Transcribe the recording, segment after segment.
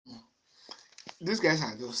these guys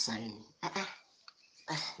are just signing.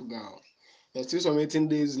 Now, there's still some 18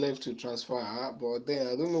 days left to transfer, but then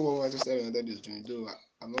I don't know what Manchester United is doing. Though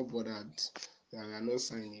I'm not bothered that we are not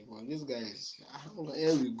signing. But these guys,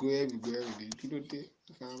 here we go, here we go, here we go.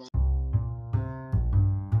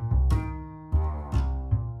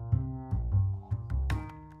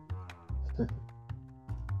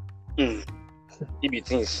 You know, It be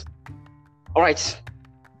things. All right.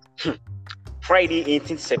 Friday,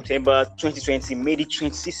 18th September 2020, made it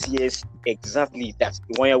 26 years exactly that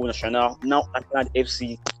the one year national, now Atlanta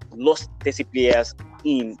FC, lost 30 players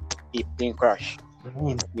in a plane crash.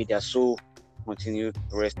 May their soul continue to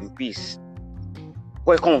rest in peace.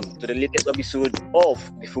 Welcome to the latest episode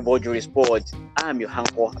of the Football Jury Sport. I'm your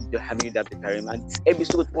anchor, Abdulhamid Abdulkarim, and this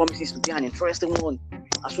episode promises to be an interesting one,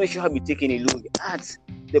 as we shall be taking a look at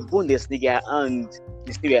the Bundesliga and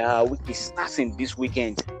the Serie A, which is starting this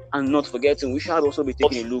weekend. And not forgetting, we shall also be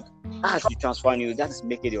taking a look at the transfer news that is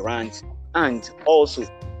making the rounds, and also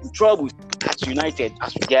the troubles at United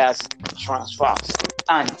as regards transfers.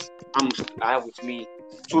 And I have with me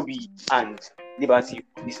Toby and Liberty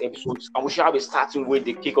on this episode, and we shall be starting with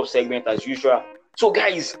the kickoff segment as usual. So,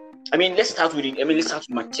 guys, let's start with let's start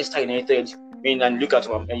with Manchester United. And look at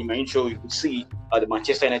in my intro, you could see the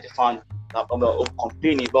Manchester United fan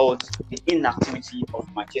complaining about the inactivity of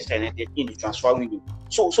Manchester United in the transfer window.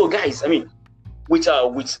 So guys, with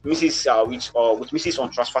Mrs. on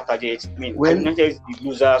transfer target, United the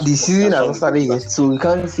losers. The season has not started yet, so we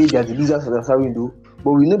can't say they are the losers of the transfer window.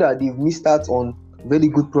 But we know that they've missed out on very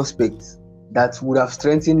good prospects that would have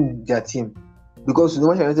strengthened their team, because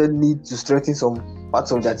Manchester United need to strengthen some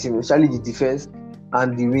parts of their team, especially the defense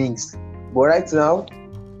and the wings. But right now,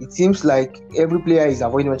 it seems like every player is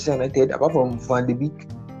avoiding Manchester United, apart from Van de Beek,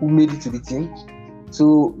 who made it to the team.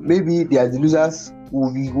 So maybe they are the losers.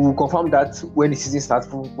 We will confirm that when the season starts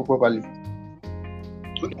properly.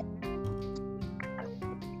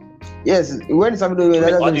 Yes, when it's happening.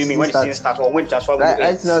 What do you mean when the season starts, or when transfer window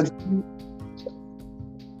ends? Right now,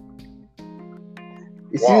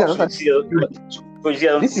 this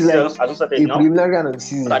is like a preliminary round of the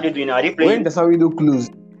season. What are they doing? Are they playing? When the transfer window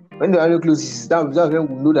closes, that's when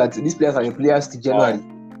we know that these players are the players to January.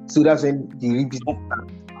 Wow. So that's when the rebuild.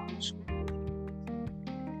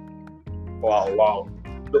 Wow.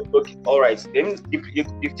 Okay, all right. Then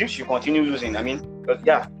if teams should continue losing,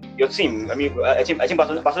 your team. I think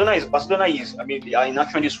Barcelona is. They are in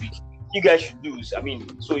action this week. You guys should lose.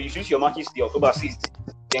 So you finish your matches the October 6th,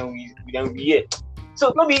 then we here.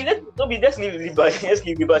 So Toby, let's leave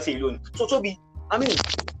Liberty alone. So Toby,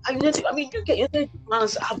 United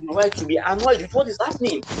fans have the right to be annoyed with what is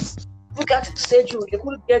happening. Look at Sergio. They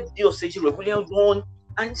couldn't get the deal of Sergio Reguilon done,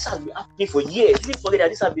 and this has been happening for years. You forget that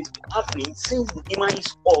this has been happening since the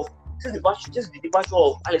demise of the departure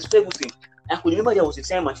of Alex Ferguson. I could remember there was a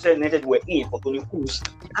time Manchester United were in for Toni Kroos.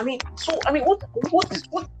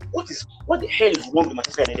 What the hell is wrong with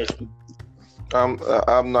Manchester United? I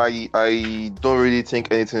don't really think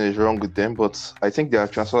anything is wrong with them, but I think their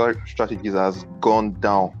transfer strategies has gone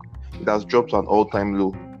down. It has dropped to an all-time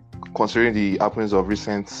low, considering the happenings of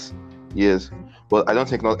recent years. But I don't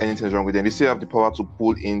think anything is wrong with them. They still have the power to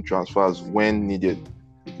pull in transfers when needed.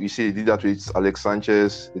 You see, they did that with Alex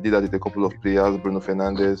Sanchez. They did that with a couple of players, Bruno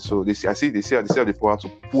Fernandes. So they still have the power to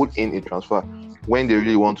pull in a transfer when they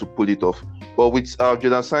really want to pull it off. But with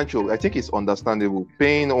Jadon Sancho, I think it's understandable.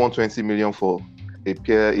 Paying 120 million for a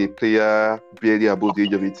player barely above the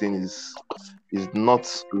age of 18 is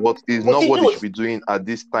not what they should be doing at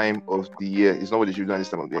this time of the year. It's not what they should be doing at this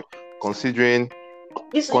time of the year. Considering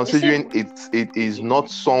it is not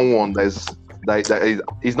someone that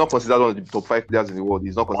is not considered one of the top 5 players in the world.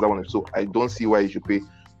 He's not considered one of them. So I don't see why you should pay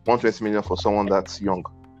 120 million for someone that's young.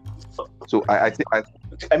 So I think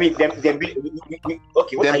Dembele.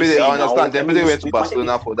 Okay, what Dembele, I understand. Dembele went to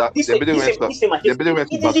Barcelona for that. Dembele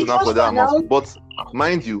went to Barcelona for that amount. But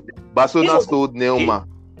mind you, Barcelona sold Neymar.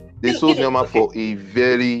 They sold Neymar for a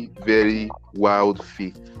very, very wild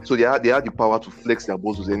fee. So they had the power to flex their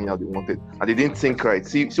bosses anyhow they wanted, and they didn't think right.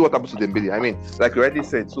 See what happened to Dembele. Like you already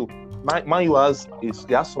said. So Man U has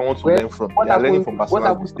someone to learn from. They are learning from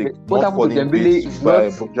Barcelona's mistake. What happened to Dembele is by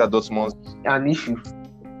not Borussia Dortmund an issue,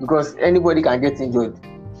 because anybody can get injured.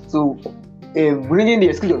 So bringing the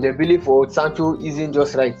excuse of Dembele for Sancho isn't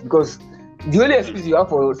just right, because the only excuse you have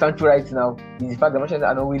for Sancho right now is the fact that Manchester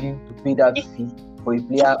are not willing to pay that fee for a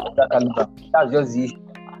player of that caliber. That's just the issue.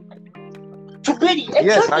 To pay the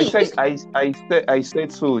exactly. Yes, I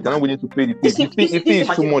said so. They're not willing to pay the fee. The fee is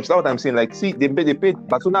too much. That's what I'm saying. Like, see, they paid.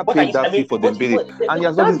 Barcelona paid that fee for Dembele, and he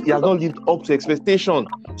has not lived up to expectation.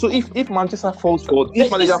 So if Manchester falls for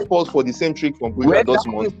the same trick from Borussia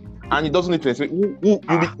Dortmund, and he doesn't need to.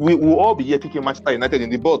 We will all be here kicking Manchester United in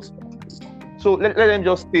the butt. So let them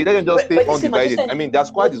just stay. Let them just stay undivided. I mean, their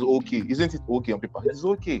squad is okay, isn't it? Okay on paper, it's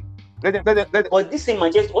okay. Let them. But this same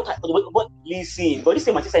Manchester, listen. But this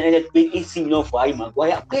same Manchester United paid 80 million for Harry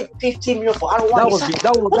Maguire, paid 50 million for Aaron Wan.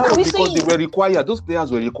 That was because they were required. Those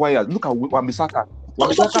players were required. Look at Wan-Bissaka.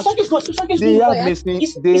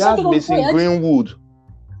 They have missing Greenwood.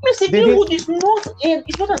 Greenwood is not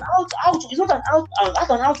an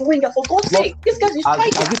out winger, for God's sake. This guy is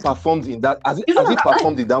striker. Has he performed in that? Has he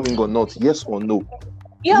performed in that wing or not? Yes or no?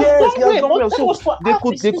 Yes, he has done well. So they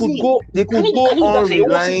could go on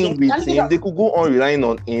relying with him. They could go on relying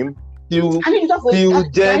on him till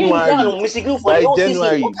January.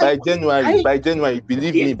 By January,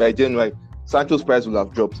 believe me, by January, Sancho's price will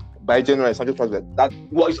have dropped. By January, Sancho's price will have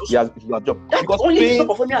dropped. Because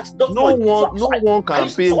no one can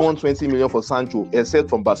pay 120 million for Sancho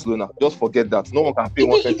except from Barcelona. Just forget that. No one can pay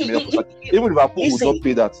 120 million for Sancho. Even Liverpool would not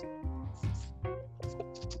pay that.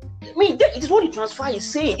 I mean, that is what the transfer is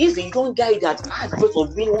saying. He's a young guy that has got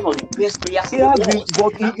of being one of the best players.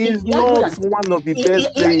 But he is not one of the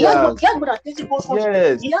best players. He has more than 30 goals.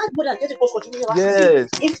 Yes. He has more than 30 goals contribution last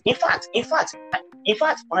season. In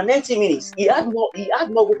fact, for 90 minutes, he had more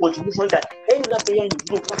goal contribution than any other player in the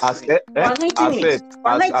group. Accepted.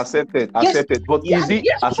 But is he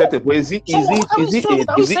accepted? But is he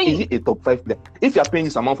a top 5 player? If you are paying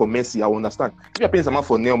this amount for Messi, I will understand. If you are paying this amount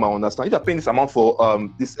for Neymar, I will understand. If you are paying this amount for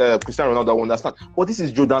this Cristiano Ronaldo, I will understand. But this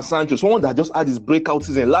is Jadon Sancho, someone that just had his breakout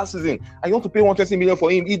season last season, and you want to pay 120 million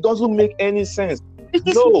for him. It doesn't make any sense.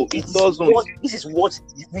 No, it doesn't. This is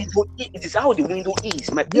how the window is.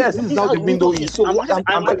 Yes, this is how the window is. So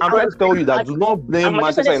I'm trying to tell you that do not blame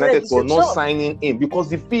Manchester United for not signing him, because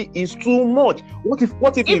the fee is too much. What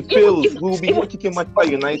if he fails? We will be kicking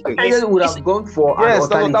Manchester United. United would have gone for that's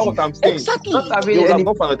what I'm saying. Exactly. They would have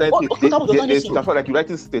gone for an alternative. Transfer, like you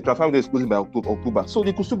rightly said, transfer window is closing by October, so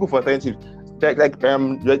they could still go for alternative.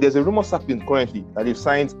 There's a rumor circulating currently that they've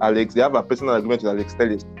signed Alex. They have a personal agreement with Alex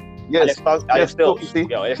Telles. Yes. They found a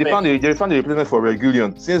replacement for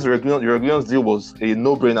Reguilon. Since Reguilon's deal was a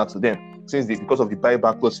no-brainer to them, because of the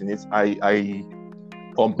buyback clause in it,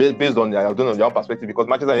 based on their perspective, because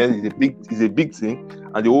Manchester United is a big thing,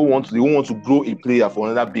 and they won't want to grow a player for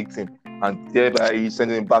another big team, and thereby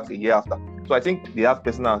sending him back a year after. So I think they have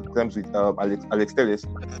personal terms with Alex Telles,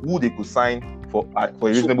 who they could sign for a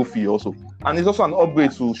reasonable fee also. And it's also an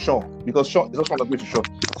upgrade to Shaw, because Shaw is also an upgrade to Shaw.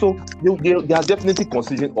 So they are definitely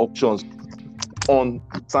considering options on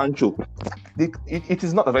Sancho. It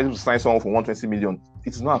is not advisable to sign someone for 120 million.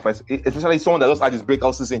 It is not advisable, especially someone that just had his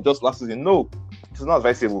breakout season just last season. No, it is not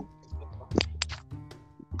advisable.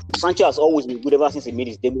 Sancho has always been good ever since he made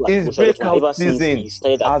his debut. His breakout season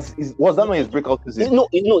was that not his breakout season? No,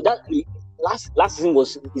 that last season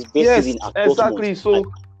was his best season at Dortmund. Exactly. So and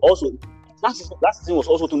also, last season was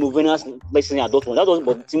also Timo Werner's best season at Dortmund.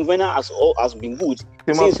 But Timo Werner has been good.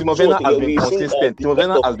 Timo Werner has been consistent. Timo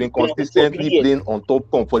Werner has been consistently playing on top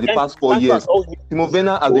form for the past 4 years. Timo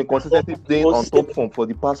Werner has been consistently playing on top form for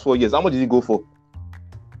the past 4 years. How much did he go for?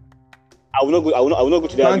 I will not go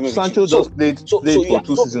to the argument. Sancho just played for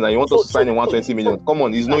 2 seasons, and you want us to sign him 120 million. Come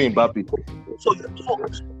on, he's no Mbappe.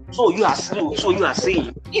 So you are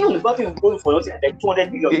saying even Mbappe will go for like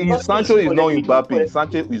 200 million. Sancho is no Mbappe.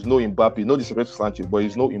 Sancho is no Mbappe. No disrespect to Sancho, but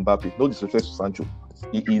he's no Mbappe. No disrespect to Sancho.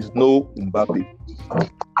 He is no Mbappe.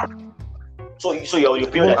 So your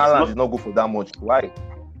opinion that Haaland did not go for that much. Why?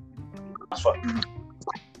 That's why.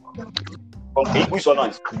 Okay, which one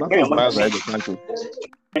is? Sancho.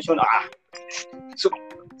 So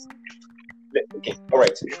okay, all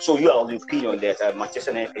right. So you are of the opinion that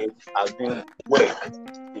Manchester United are doing well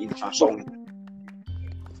in transfer.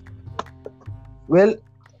 Well,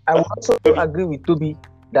 I would also agree with Toby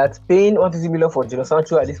that paying 120 million for Jadon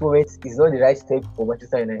Sancho at this moment is not the right step for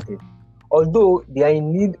Manchester United. Although they are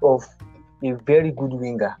in need of a very good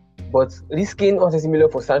winger, but risking 120 million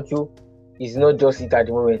for Sancho is not just it at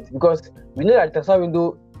the moment, because we know that the transfer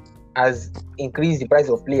window has increased the price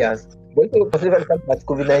of players. But if you consider the fact that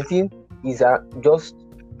COVID-19 is just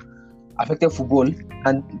affected football,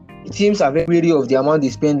 and teams are very wary of the amount they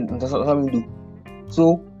spend on transfer window.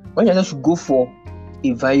 So Manchester should go for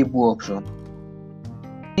a viable option.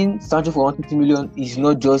 Sancho for 150 million is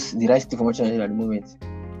not just the right step for Manchester United at the moment.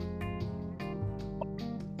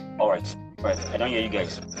 All right. I don't hear you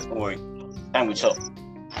guys. Don't worry. Time will tell.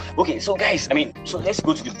 Okay, so guys, so let's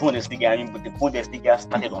go to the Bundesliga. But the Bundesliga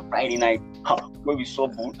started on Friday night, where we saw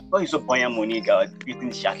Bayern Munich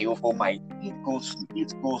beating Schalke 04 by 8 goals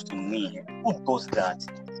to me. Who does that?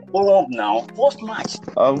 wrong now. First match.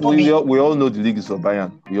 We all know the league is for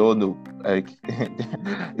Bayern. We all know. Like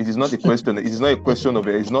it is not a question. It is not a question of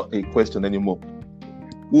it. It's not a question anymore.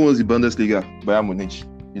 Who owns the Bundesliga? Bayern Munich.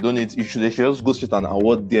 You don't need. They should just go straight and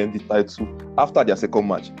award them the title after their second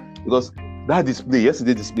match, because that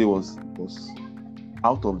yesterday's display was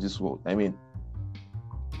out of this world. I mean,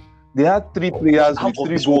 they had 3 players with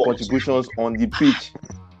 3 goal contributions on the pitch.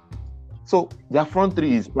 So their front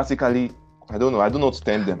 3 is practically, I don't know what to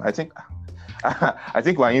tell them. I think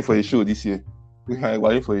we're in for a show this year.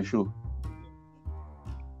 We're in for a show.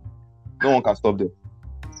 No one can stop them.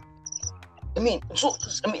 The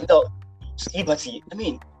liberty. Don't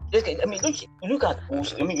you look at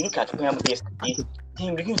Bayern yesterday.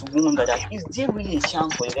 Then begin to wonder that is there really a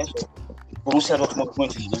chance for the rest of Borussia Dortmund going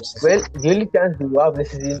to the next season? Well, the only chance they will have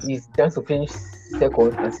this season is the chance to finish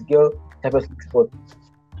second and secure Champions League spot.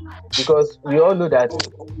 Because we all know that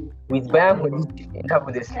with Bayern Munich in the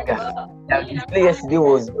Bundesliga, their display yesterday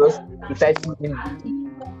was just exciting.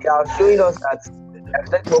 They are showing us that they are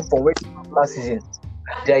starting up from where they were last season.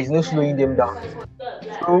 There is no slowing them down.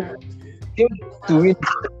 So, teams to win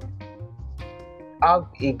have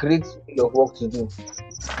a great deal of work to do.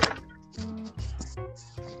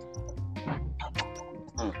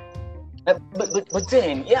 But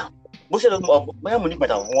then, yeah, Bayern Munich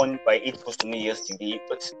might have won by 8 goals to me yesterday,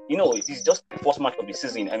 but it's just the first match of the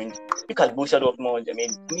season. I mean, look at Borussia Dortmund. I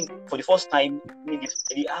mean, for the first time, they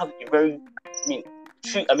have a very,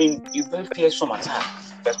 a very fearsome attack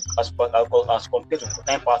as compared to the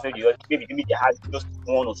time past where maybe they had just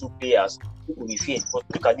 1 or 2 players who could be feared. But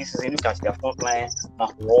look at this season, look at their front line,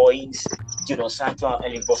 Mark Royce, Jadon Sancho,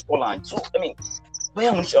 and Linus Poland. So,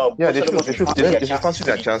 Bayern Munich, they should fancy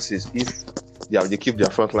their chances if they keep their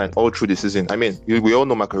front line all through the season. I mean, we all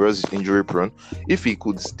know Macarez is injury prone. If he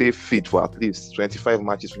could stay fit for at least 25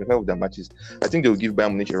 of their matches, I think they will give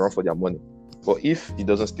Bayern Munich a run for their money. But if he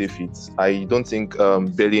doesn't stay fit, I don't think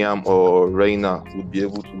Bellingham or Reina would be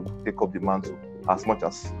able to take up the mantle as much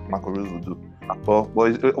as Macarez would do. But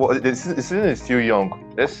the season is still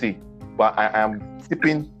young. Let's see. But I am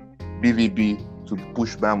tipping BVB to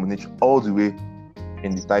push Bayern Munich all the way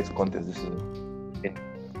in the title contest this season.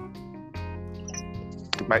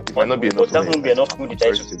 It might not be enough. That won't be enough to win the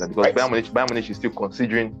title. Because right? Bayern Munich is still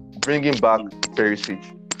considering bringing back Perisic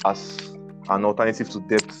as an alternative to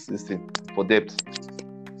depth. For depth.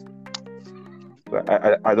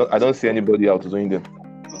 I don't see anybody out doing them.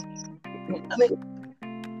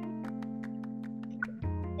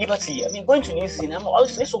 Going to this season,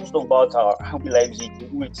 let's also talk about RB Leipzig,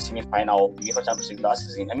 who reached the semi-final of the UEFA Champions League last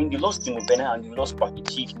season. They lost to Novena and they lost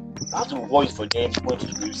Patrick. How to avoid for them going to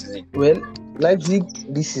the new season? Well, Leipzig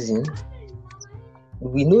this season,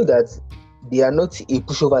 we know that they are not a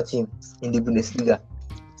pushover team in the Bundesliga.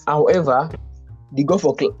 However, the gulf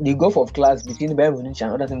of class between Bayern Munich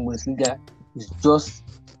and other teams in the Bundesliga is just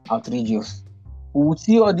outrageous. We would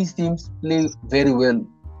see all these teams play very well.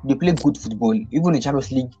 They play good football. Even in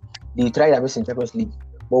Champions League, they try their best in Champions League.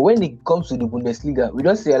 But when it comes to the Bundesliga, we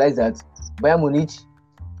just realize that Bayern Munich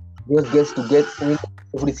just gets to get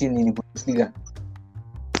everything in the Bundesliga.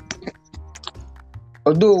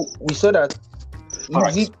 Although we saw that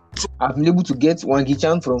Leipzig have been able to get Wang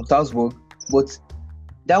Hee-chan from Salzburg, but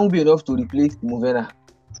that won't be enough to replace Movena.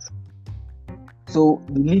 So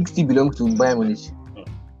the league still belongs to Bayern Munich.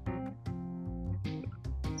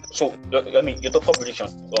 So, your top 4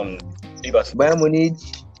 predictions on Liberty. Bayern Munich,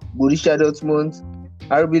 Borussia Dortmund,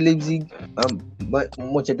 RB Leipzig,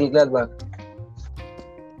 Mönchengladbach.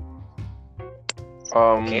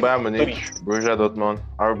 Bayern Munich, Borussia Dortmund,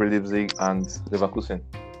 RB Leipzig, and Leverkusen.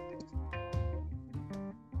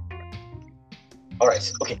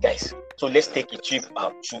 Alright, okay, guys. So let's take a trip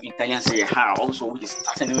to Italian Serie A, also which is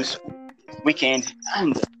starting this weekend.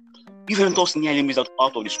 And Juventus nearly missed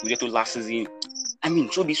out of the Scudetto last season.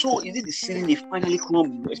 So is it the season they finally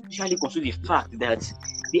come, especially considering the fact that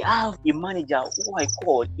they have a manager who I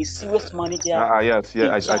call a serious manager? Yes.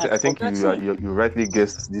 I think you rightly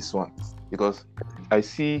guessed this one, because I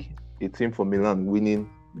see a team from Milan winning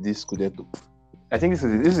this Scudetto. I think this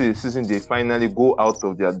is the season they finally go out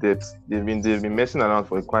of their depths. They've been messing around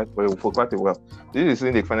for quite a while. This is the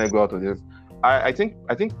season they finally go out of them. I think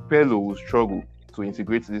Pirlo will struggle to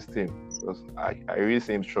integrate this team, because I really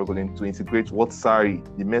see him struggling to integrate what the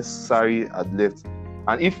mess Sarri had left.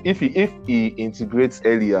 And if he integrates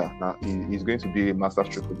earlier, now he's going to be a master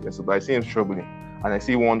stroke for the. But I see him struggling, and I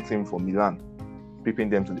see one team from Milan peeping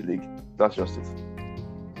them to the league. That's just it.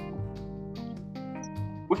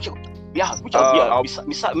 Which of the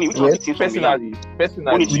teams personally,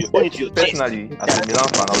 as a Milan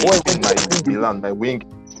fan, I would say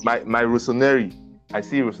my Rossoneri I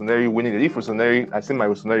see Rossoneri winning it. If Rossoneri, I see my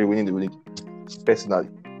Rossoneri winning the league personally.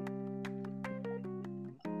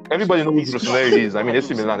 Everybody knows who Rossoneri is. I mean,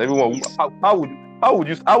 AC Milan. Everyone. How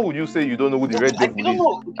would you say you don't know who the Red Devil is?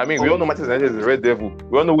 I mean, we all know Manchester United is the Red Devil.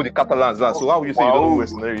 We all know who the Catalans are. So how would you say you don't know who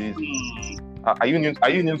Rossoneri is? Are you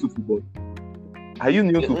new to football? Are you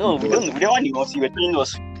new to football? No, we don't know. We're telling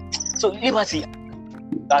us. So Liberty,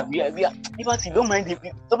 we are Liberty. Don't mind the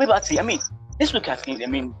Liberty. I mean, let's look at Inter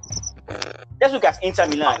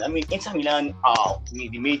Milan. I mean, Inter Milan.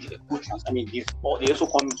 They made a good chance. I mean, they also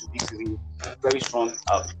come into this season very strong.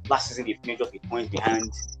 Last season they finished off a point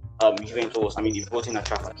behind Juventus. I mean, they brought in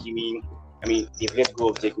Achraf Hakimi. I mean, they've let go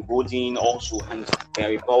of Deco Godin also, and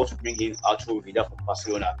they're about to bring in Arturo Vidal from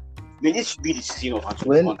Barcelona. I mean, this should be the season of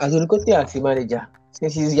Antonio Well, Antonio Conte as a manager,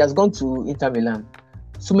 since he has gone to Inter Milan,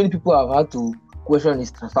 so many people have had to question his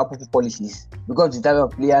transfer policies because the type of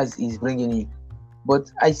players he's bringing in.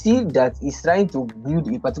 But I see that he's trying to build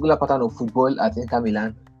a particular pattern of football at Inter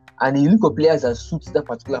Milan, and he look for players that suit that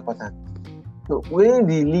particular pattern. So winning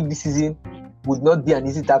the league this season would not be an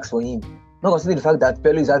easy task for him. Not considering the fact that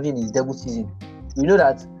Pirlo is having his debut season. We know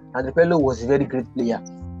that Andre Pirlo was a very great player,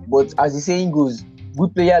 but as the saying goes,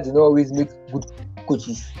 good players do not always make good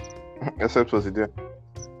coaches. Except Jose.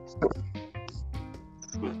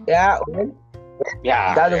 Yeah, well,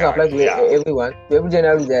 that doesn't apply to everyone. To every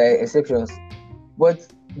general, there are exceptions. But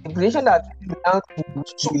the position that now the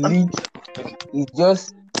league is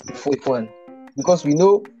just for fun, because we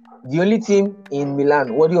know the only team in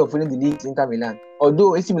Milan worthy of winning the league is Inter Milan.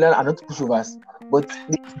 Although AC Milan are not pushovers, but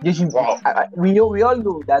they should. We all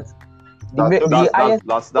know that the highest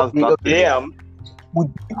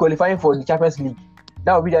would be qualifying for the Champions League.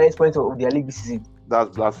 That would be the highest point of their league this season.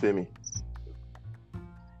 That's blasphemy.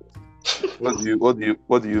 What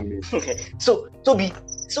do you mean? Okay, so Toby,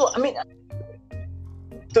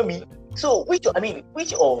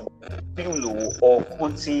 which of Pirlo or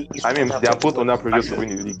Conte is? I mean, they are both under pressure to win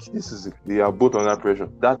the league. They are both under pressure.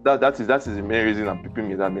 That is the main reason I'm picking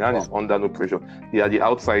Milan. Milan is under no pressure. They are the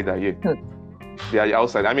outsider here. They are the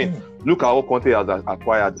outsider. I mean, look at how Conte has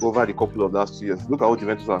acquired over the couple of last 2 years. Look at how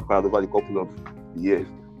Juventus has acquired over the couple of years.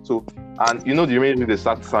 So, and you know, the main reason they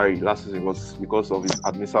sacked Sarri last season was because of his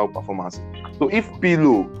admissible performance. So, if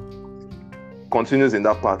Pirlo continues in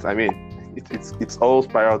that path, I mean, it's all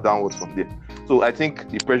spiraled downwards from there. So, I think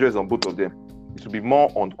the pressure is on both of them. It should be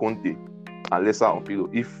more on Conte and lesser on Pirlo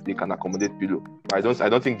if they can accommodate Pirlo. But I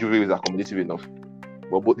don't think Juve is accommodative enough.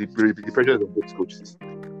 But the pressure is on both coaches.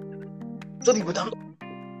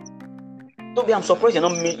 Toby, I'm surprised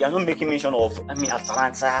you're not making mention of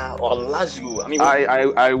Atalanta or Lazio.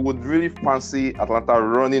 I would really fancy Atalanta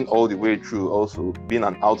running all the way through, also being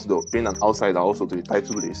an outsider also to the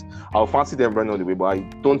title race. I'll fancy them running all the way, but I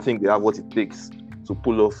don't think they have what it takes to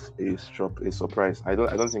pull off a surprise. I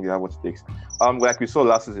don't think they have what it takes. Like we saw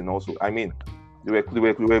last season also. I mean, they were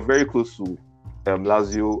very close to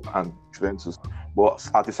Lazio and Juventus, but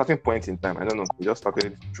at a certain point in time, I don't know, they just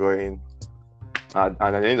started drawing. And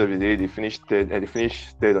at the end of the day, they finished third on the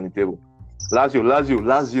table.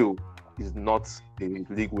 Lazio is not a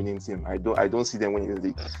league-winning team. I don't see them winning the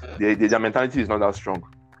league. Their mentality is not that strong.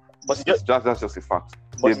 But that's just a fact.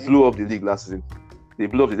 They blew up the league last season. A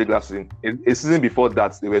season before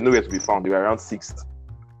that, they were nowhere to be found. They were around 6th.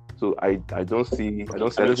 So I don't think your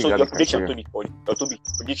prediction,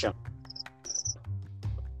 prediction.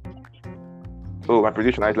 Oh, my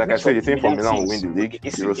prediction! Like I said, the team from Milan will win the league. The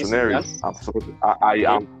Rossoneri, I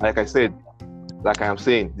am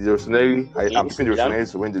saying, the Rossoneri. I'm saying the Rossoneri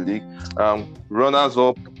to win the league. Runners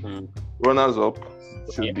up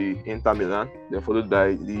should be Inter Milan. They're followed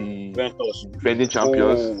by the defending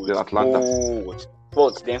champions, the Atlanta.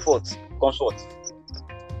 Fourth.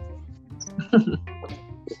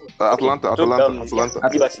 Atlanta.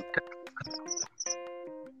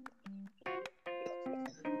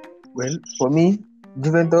 Well, for me,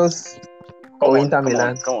 Juventus or Inter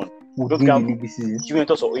Milan would win the league this season.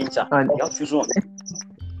 Juventus or Inter? And you have to choose one.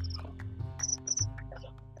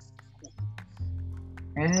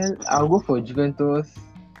 And I'll go for Juventus,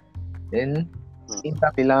 then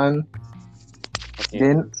Inter Milan,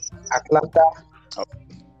 then Atlanta,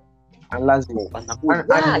 and Lazio. And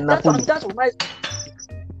Napoli. That's nice.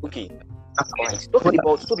 Okay. Right. Talking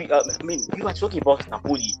about you are talking about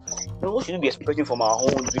Napoli. What should we be expecting from our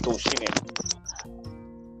own Victor Osimhen?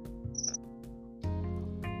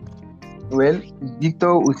 Well, Victor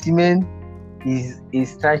Osimhen is a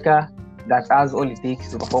striker that has all it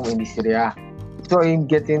takes to perform in the Serie A. We saw him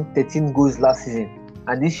getting 13 goals last season,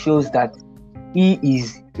 and this shows that he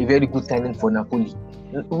is a very good talent for Napoli.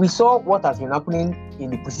 We saw what has been happening in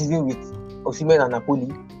the preseason with Osimhen and Napoli,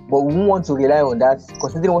 but we won't want to rely on that,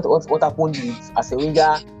 considering what happened with Arsene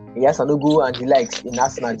Yes, Sanogo and the likes in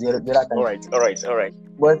Arsenal the other time. All right.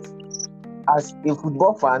 But as a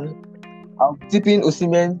football fan, I'm tipping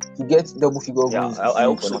Osimhen to get double figure goals. I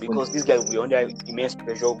hope so, because this guy will be under immense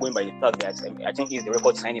pressure going by the fact that I think he's the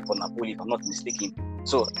record signing for Napoli, if I'm not mistaken.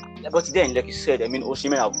 So, but then, like you said, I mean,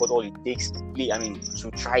 Osimhen have got all it takes to play. I mean,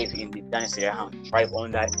 to thrive in the Danish Serie A, thrive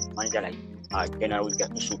under a manager like Gennaro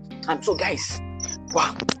Gattuso. And so, guys,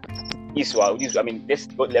 wow. I mean, let's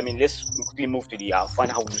quickly move to the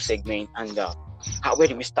final segment. And where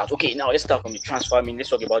do we start? Okay, now let's start from the transfer. I mean, let's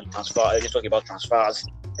talk about the transfer. Let's talk about transfers.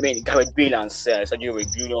 I mean, Gareth Bale and Sergio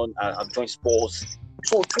Reguilon have joined Spurs.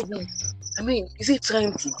 So, I mean, is it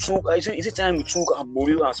time to talk? Is it time to talk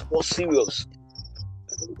Mourinho and Spurs serious?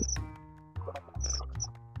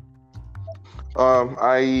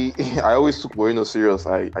 I always took Mourinho serious.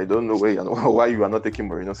 I don't know why you are not taking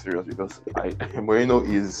Mourinho serious, because Mourinho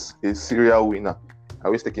is a serial winner. I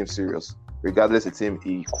always take him serious, regardless of the team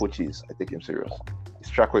he coaches. I take him serious. His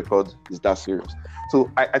track record is that serious. So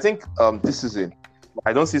I think this season,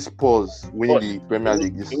 I don't see Spurs winning the Premier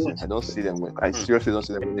League this season. I don't see them win. I seriously don't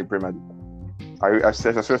see them winning the Premier League. I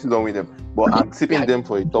seriously don't win them. But I'm tipping them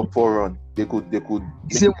for a top 4 run. They could make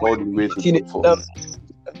it all the way to top 4.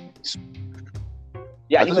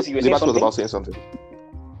 Yeah, you was about saying something.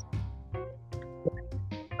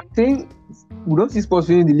 I think we don't see Spurs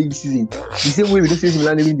winning the league this season. The same way we don't see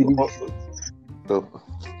Milan winning the league. So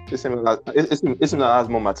AC Milan has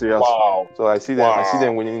more materials. Wow. So I see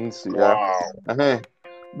them winning. Yeah.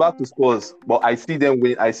 Back to Spurs, but I see them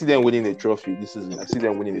winning a trophy this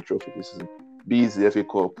season. Be it the FA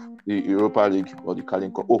Cup, the Europa League, or the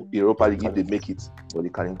Carling Cup. Oh, Europa League if they make it, or the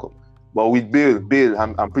Carling Cup. But with Bale,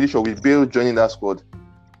 I'm pretty sure with Bale joining that squad,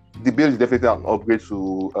 the Bale is definitely an upgrade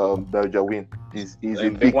to Bergwijn. He's a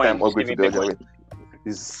big time upgrade to Bergwijn.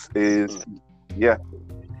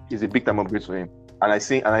 He's a big time upgrade to him. And I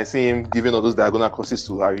see him giving all those diagonal crosses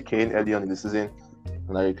to Harry Kane early on in the season,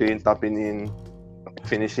 and Harry Kane tapping in,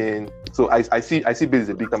 finishing. So I see Bale as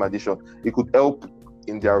a big time addition. It could help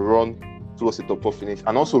in their run towards the top 4 finish.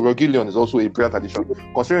 And also Reguilon is also a brilliant addition,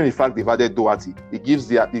 considering the fact they've added Doherty. It gives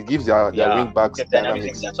their wing backs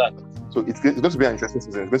dynamics. So it's going to be an interesting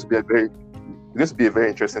season. It's going to be a very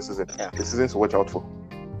interesting season. Yeah. A season to watch out for.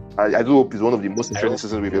 I do hope it's one of the most interesting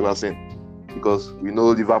seasons we've ever seen, because we know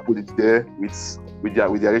Liverpool is there with their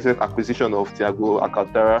recent acquisition of Thiago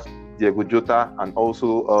Alcantara, Diego Jota, and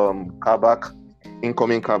also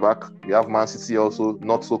incoming Kabak. We have Man City also,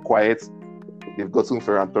 not so quiet. They've gotten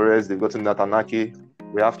Ferran Torres, they've gotten Natanaki.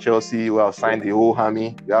 We have Chelsea, who have signed the whole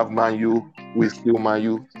army. We have Man U, who is still Man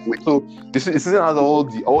U. So this season has all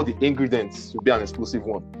the ingredients to be an explosive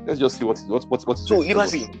one. Let's just see what's So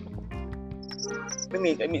Liberty. I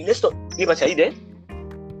mean, let's talk. Liberty, are you there?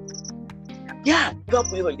 Yeah,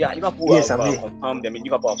 Liverpool. Yes, have I'm here. confirmed. I mean,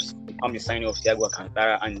 Liverpool have confirmed the signing of Thiago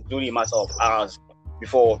Alcantara, and it's only a matter of hours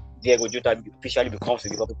before Diego Jota officially becomes a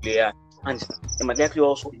Liverpool player. And they might likely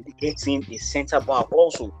also get him a centre back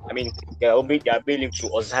also. I mean, they are bailing to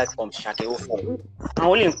Ozak from Schalke 04. And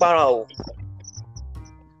only in Parao.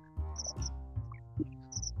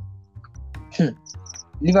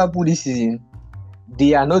 Liverpool this season,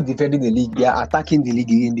 they are not defending the league, they are attacking the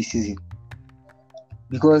league again this season.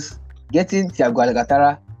 Because getting Thiago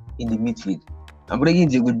Alcantara in the midfield and bringing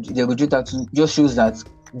Diego Jota just shows that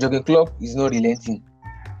Jurgen Klopp is not relenting.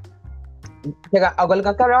 Thiago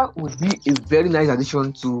Alcantara would be a very nice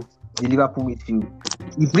addition to the Liverpool midfield.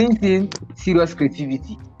 He brings in serious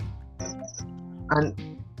creativity. And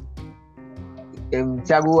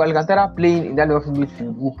Thiago Alcantara playing in that Liverpool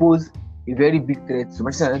midfield will pose a very big threat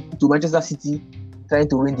to Manchester City trying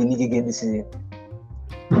to win the league again this season.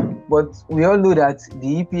 But we all know that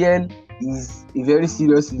the EPL is a very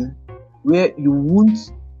serious league where you won't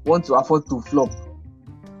want to afford to flop.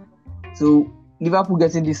 So Liverpool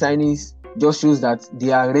getting these signings just shows that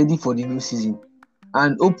they are ready for the new season,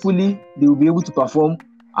 and hopefully they will be able to perform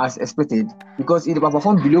as expected, because if they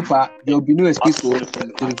perform below par, there will be no excuse for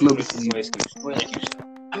the club this season.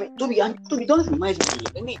 I mean, Toby, don't remind me.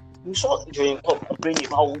 I mean, we saw during Cup complaining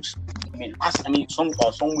about.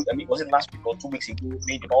 Was it last week or 2 weeks ago?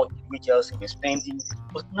 Made about Chelsea spending,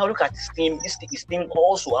 but now look at this team. This team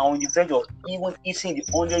also are on the verge of even hitting the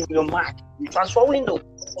 100 million mark in the transfer window.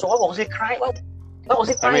 So what was it crying? What was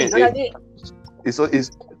it crying?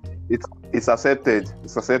 It's accepted.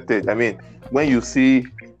 It's accepted. I mean, when you see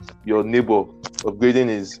your neighbor upgrading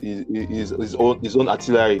his own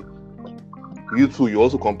artillery, you too, you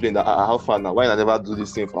also complain that how far now? Why I never do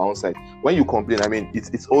this thing for our own side? When you complain, I mean,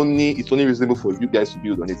 it's only reasonable for you guys to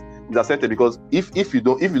build on it. It's accepted because if you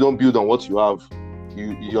don't build on what you have,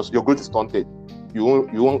 your growth is stunted. You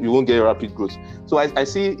won't get rapid growth. So I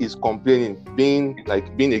see his complaining being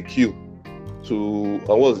a cue to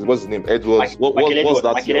what's his name? Edwards. What's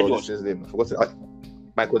that your name? I forgot it.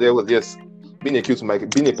 Michael Edwards, yes. Being a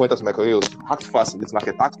pointer to Michael Edwards. Act fast in this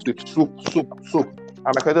market. Act quick. Soup.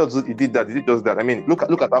 And Michael Edwards, he did that. He did just that. I mean, look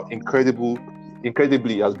at how incredibly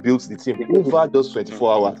he has built the team over just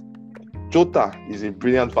 24 hours. Jota is a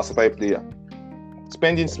brilliant, versatile player.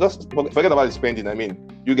 Forget about the spending. I mean,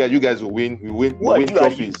 you guys will win. We win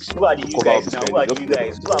trophies. Who are you guys now? Who are you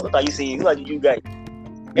guys? What are you saying? Who are you guys?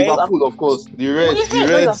 Liverpool, of course. The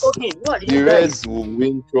Reds will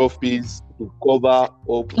win trophies to cover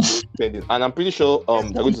up spending, and I'm pretty sure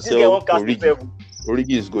they're going to sell Origi.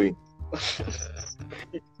 Origi is going.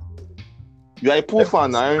 You are a pool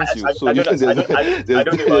fan, aren't you? So you think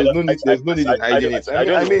there's no need in hiding it.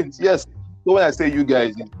 I mean, yes. So when I say you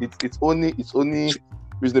guys, it's only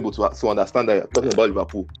reasonable to understand that you're talking about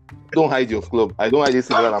Liverpool. Don't hide your club. I don't hide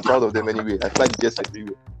AC Milan. I'm proud of them anyway. I feel like just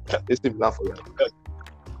everywhere. AC Milan for that.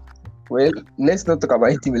 Well, let's not talk about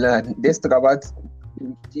AC Milan. Let's talk about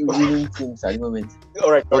winning teams at the moment.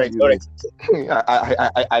 All right.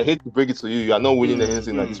 I hate to break it to you. You are not winning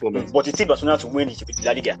anything at this moment. But you think Barcelona to win the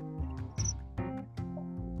La Liga?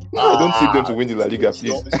 I don't think them to win the La Liga,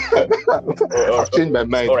 please. I've changed my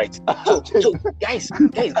mind. All right. So guys,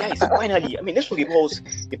 finally, I mean, let's talk about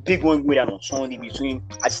the big one winner on Sunday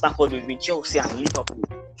at Stamford between Chelsea and Liverpool.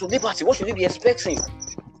 So, Liberty, what should we be expecting?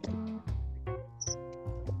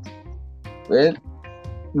 Well,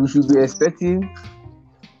 we should be expecting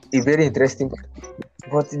a very interesting.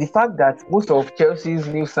 But the fact that most of Chelsea's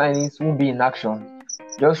new signings won't be in action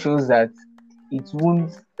just shows that it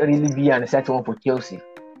won't really be an exciting one for Chelsea,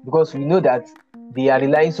 because we know that they are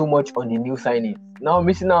relying so much on the new signings. Now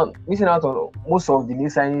missing out on most of the new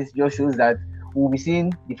signings just shows that we'll be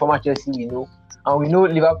seeing the former Chelsea we know, and we know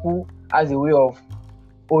Liverpool has a way of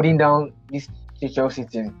holding down this Chelsea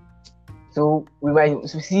team. So we might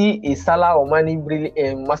see a Salah or Mane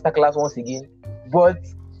masterclass once again, but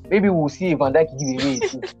maybe we'll see Van Dijk give away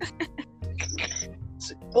too.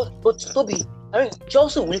 But Toby, I mean,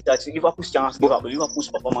 Chelsea will look at Liverpool's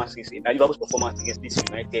performance against this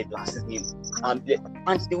United last season, and they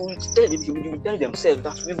will tell themselves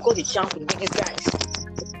that we've got a chance to beat these guys.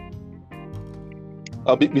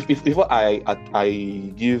 Before I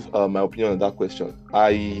give my opinion on that question,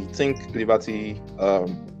 I think Liberty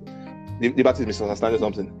is misunderstanding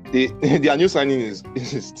something. Their new signing is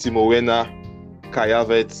Timo Werner, Kai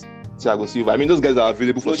Havertz, Thiago Silva. I mean, those guys are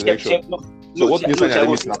available for selection. So what new signing are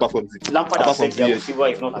they missing apart from Lampard has said Thiago Silva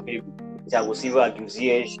is not available. Thiago Silva,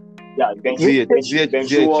 Ziyech,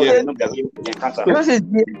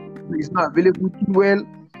 is not available. Well,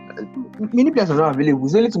 many players are not available.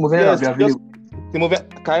 It's only Timo Werner that are available.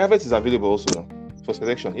 Kai Havertz is available also now for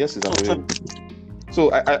selection. Yes, he's available.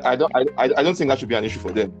 So I don't think that should be an issue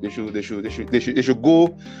for them. They should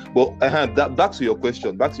go. But back to your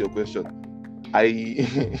question.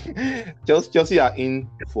 Chelsea are in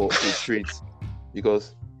for a treat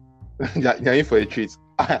because they're in for a treat.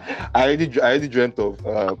 I already dreamt of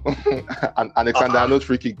an Alexander-Arnold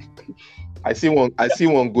free kick. I see one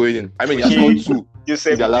going in. I mean, he has scored two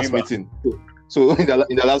in their last meeting. So in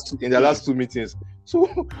the last two meetings. So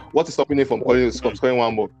what is stopping him from scoring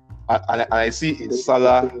one more? And I see it's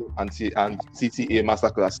Salah and CTA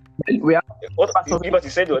masterclass. What you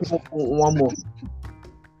said was one more.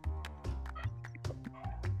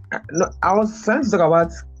 No, I was trying to talk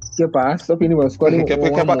about Kepa stopping him from scoring.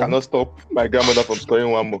 Kepa cannot stop my grandmother from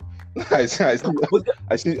scoring one more. I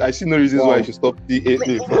see no reasons why I should stop the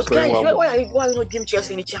from scoring one more. Why are you not giving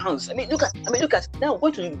Chelsea any chance? I mean, look at now.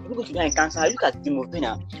 Going to the encounter. Look at Timo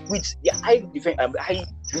Werner with the high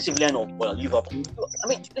defensive line of Liverpool. I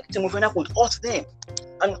mean, Timo Werner could hurt them,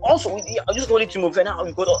 and also I just only Timo Werner.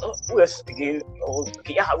 We got who else again?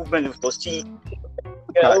 Ruben Loftus-Cheek.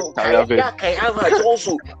 Kai Havertz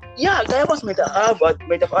also. Yeah, Kai Havertz might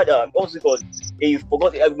have had what's it called? You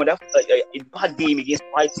forgot a bad game against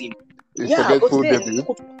Brighton. Yeah, but then you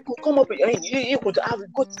could come up with, you could have a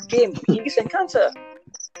good game in this encounter.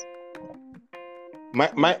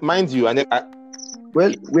 Mind you,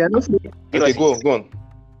 well, we are not. Okay, go on.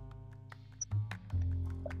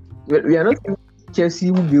 Well, we are not.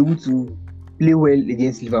 Chelsea will be able to play well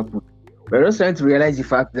against Liverpool. We're just trying to realize the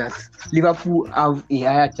fact that Liverpool have a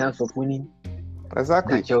higher chance of winning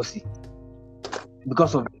than Chelsea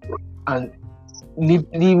because of it. And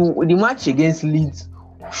the match against Leeds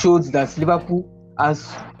showed that Liverpool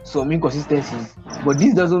has some inconsistencies. But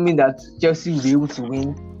this doesn't mean that Chelsea will be able to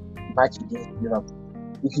win the match against Liverpool.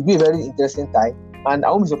 It will be a very interesting tie, and I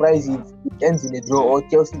won't be surprised if it ends in a draw or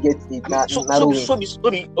Chelsea gets a narrow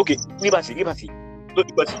win. Okay, Liberty. So,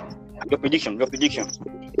 Liberty, your prediction.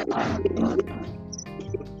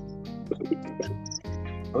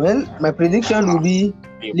 Well, my prediction will be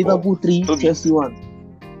Liverpool 3, Chelsea 1.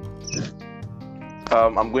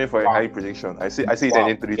 I'm going for a high prediction. I see it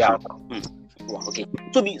ending 3-2. Yeah. Wow, okay.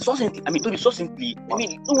 Toby, so simply, no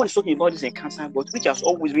one is talking about this encounter, but which has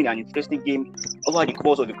always been an interesting game over the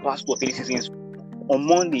course of the past 2 or 3 seasons. On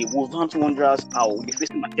Monday, Wolverhampton Wanderers will be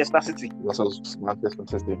facing Manchester City. Versus Manchester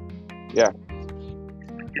City. Yeah.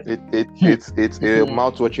 It's a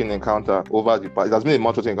mouth-watching encounter over the past. It has been a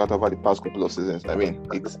mouth-watching encounter over the past couple of seasons. I mean,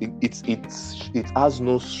 it has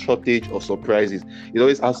no shortage of surprises. It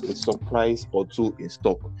always has a surprise or two in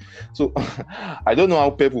stock. So I don't know how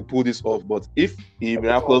Pep will pull this off, but if he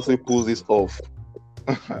miraculously pulls this off,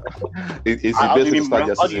 it's the best way to start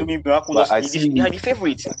their season. How do you mean miraculous? They are the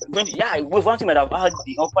favourites. Wolverhampton might have had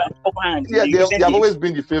the upper hand. Yeah, they have always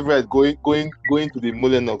been the favourite going to the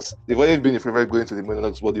Molyneux. They've always been the favourite going to the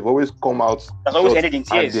Molyneux, but they've always come out. That's always ended in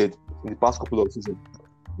tears in the past couple of seasons.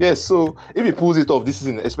 Yes, so if he pulls it off this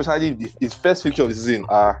season, especially his first fixture of the season,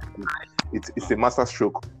 it's a master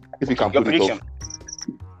stroke. If he can pull it off.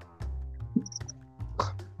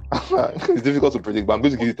 It's difficult to predict, but I'm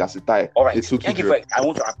going to give it as a tie. All right. I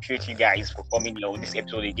want to appreciate you guys for coming on this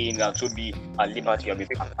episode again. Toby and Liberty have been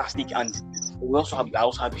fantastic, and I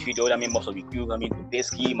also appreciate the other members of the crew. I mean,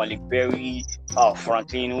 Tedeschi, Malik Berry,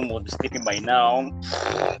 Franklin, who must be sleeping by now,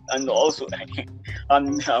 and also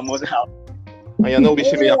and you're not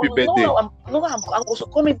wishing me happy birthday. I'm also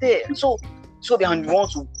coming there. So we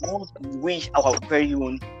want to wish our very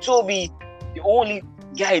own Toby, the only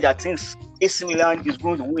guy that thinks AC Milan is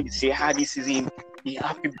going to win the Serie A this season. A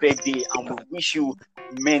happy birthday, and we wish you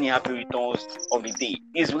many happy returns of the day.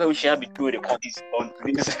 This is where we shall be doing the parties on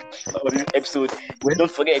this episode.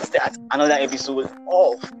 Don't forget that another episode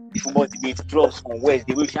of the football debate drops on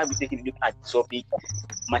Wednesday. We shall be taking a look at the topic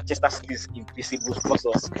Manchester City's Invisibles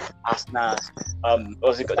versus Arsenal's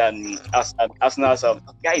Arsenal's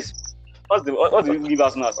guys. What do you give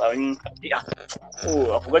Arsenal? I've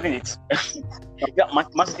forgotten it.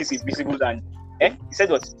 Man City's Invisibles and he said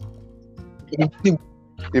what?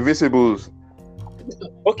 Invisibles.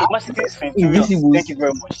 Okay, Man City's Centurions. Thank you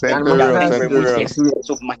very much. Centurions.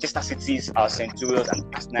 So Manchester City's Centurions and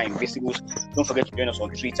Arsenal Invisibles. Don't forget to join us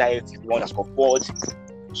on Twitter if you want us support.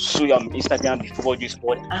 So on Instagram, the Football Juice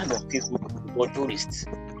Sport, and on Facebook, the Football Journalists.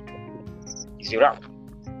 It's a wrap.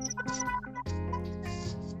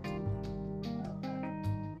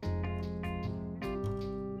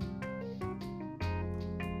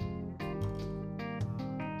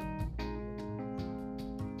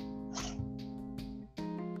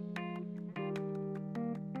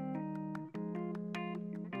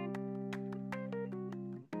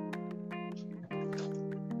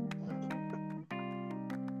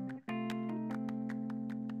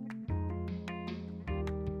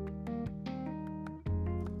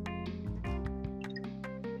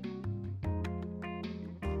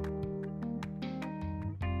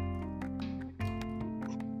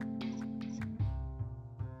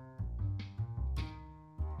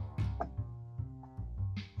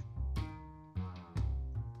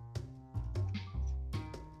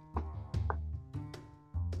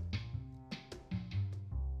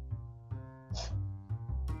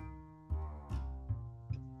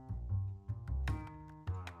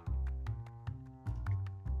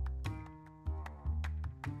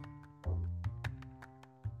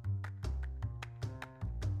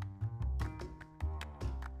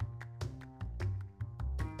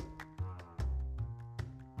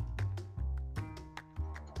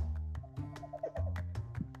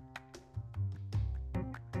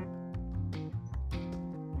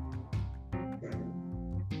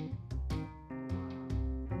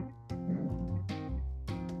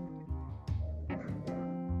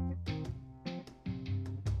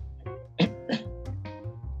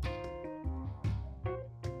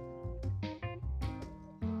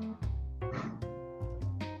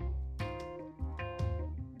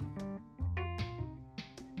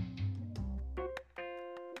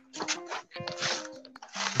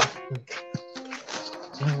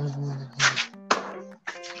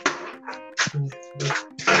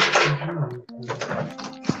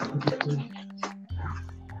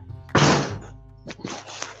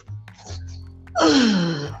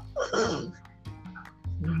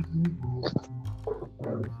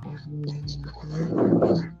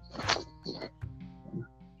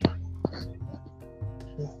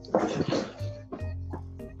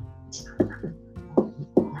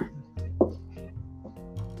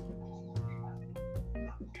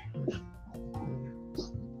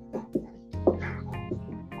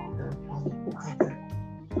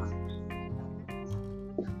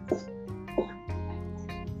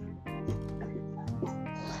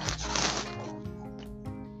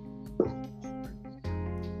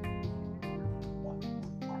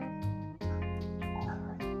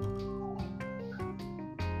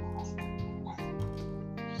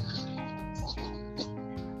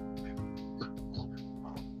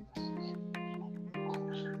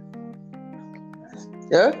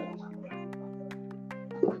 Yeah?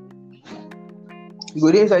 You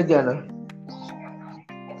go there inside there now.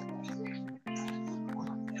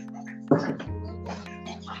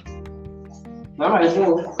 Mama, I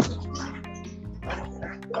know.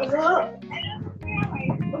 Hello.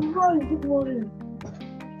 Good morning. Good morning.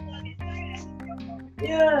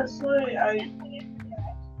 Yeah, sorry.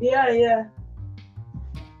 Yeah.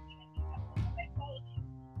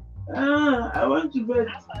 I went to bed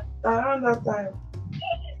around that time.